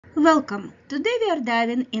Welcome! Today we are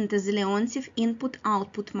diving into the Leontief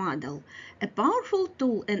input-output model, a powerful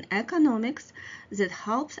tool in economics that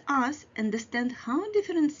helps us understand how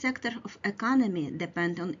different sectors of economy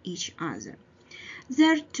depend on each other.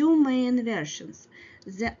 There are two main versions,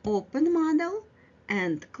 the open model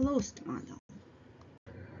and closed model.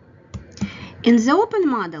 In the open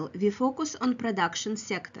model, we focus on production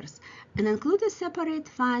sectors and include a separate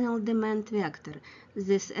final demand vector.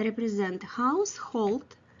 This represents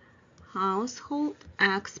household,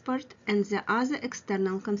 export, and the other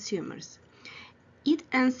external consumers. It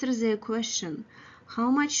answers the question,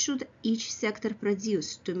 how much should each sector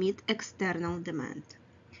produce to meet external demand?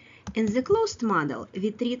 In the closed model,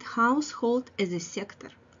 we treat household as a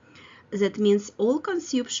sector. That means all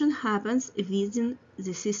consumption happens within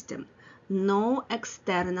the system, no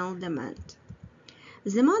external demand.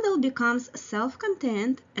 The model becomes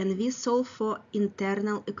self-contained and we solve for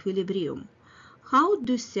internal equilibrium. How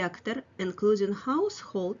do sectors, including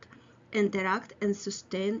household, interact and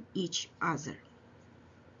sustain each other?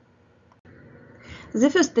 The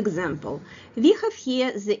first example, we have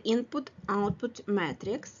here the input-output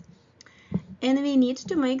matrix, and we need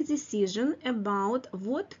to make decision about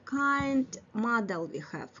what kind model we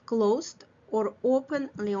have, closed or open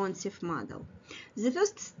Leontief model. The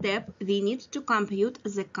first step, we need to compute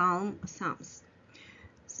the column sums.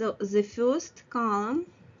 So the first column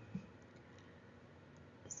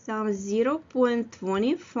sum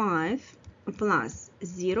 0.25 plus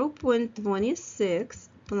 0.26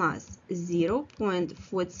 plus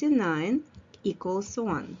 0.49 equals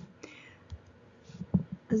 1.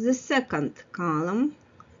 The second column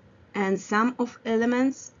and sum of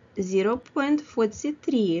elements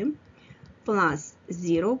 0.43 plus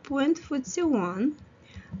 0.41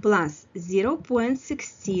 plus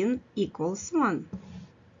 0.16 equals 1.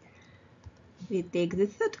 We take the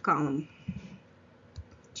third column,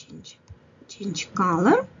 change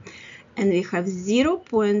color, and we have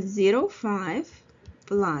 0.05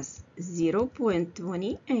 plus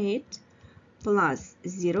 0.28 plus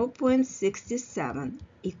 0.67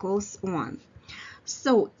 equals 1.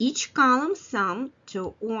 So each column sum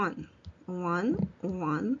to 1, 1,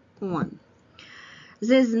 1, 1.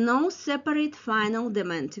 There is no separate final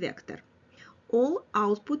demand vector. All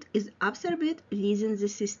output is absorbed within the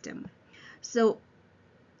system. So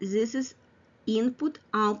this is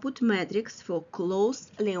input-output matrix for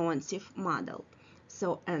closed Leontief model.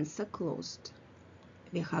 So answer closed.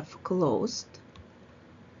 We have closed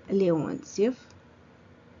Leontief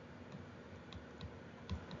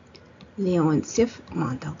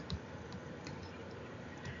model.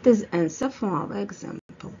 This is answer for our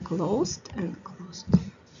example, closed and closed.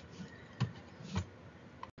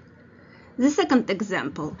 The second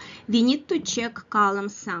example, we need to check column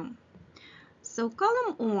sum. So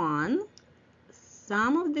column 1,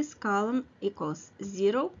 sum of this column equals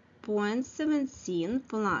 0.17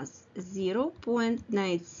 plus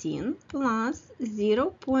 0.19 plus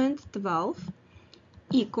 0.12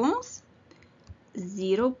 equals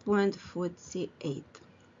 0.48.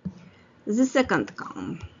 The second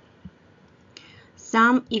column,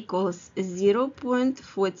 sum equals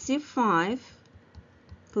 0.45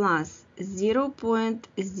 plus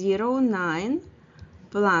 0.09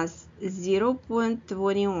 plus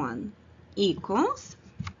 0.21 equals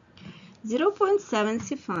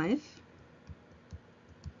 0.75.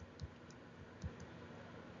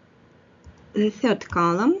 The third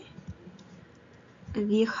column,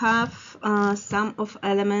 we have sum of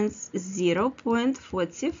elements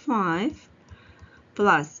 0.45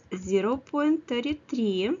 plus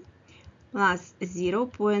 0.33 plus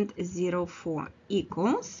 0.04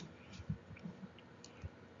 equals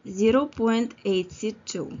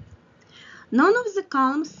 0.82. None of the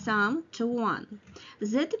columns sum to 1.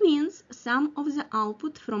 That means sum of the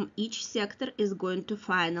output from each sector is going to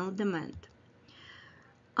final demand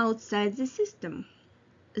outside the system.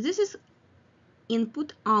 This is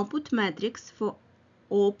input-output matrix for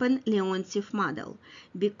open Leontief model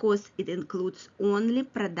because it includes only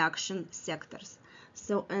production sectors.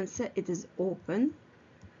 So answer, it is open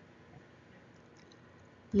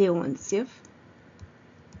Leontief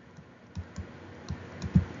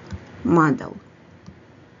model.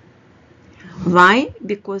 Why?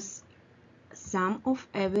 Because sum of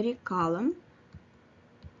every column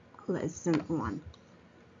less than 1.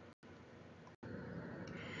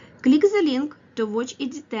 Click the link to watch a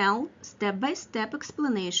detailed step-by-step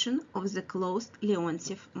explanation of the closed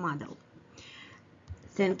Leontief model.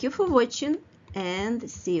 Thank you for watching and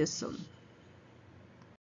see you soon.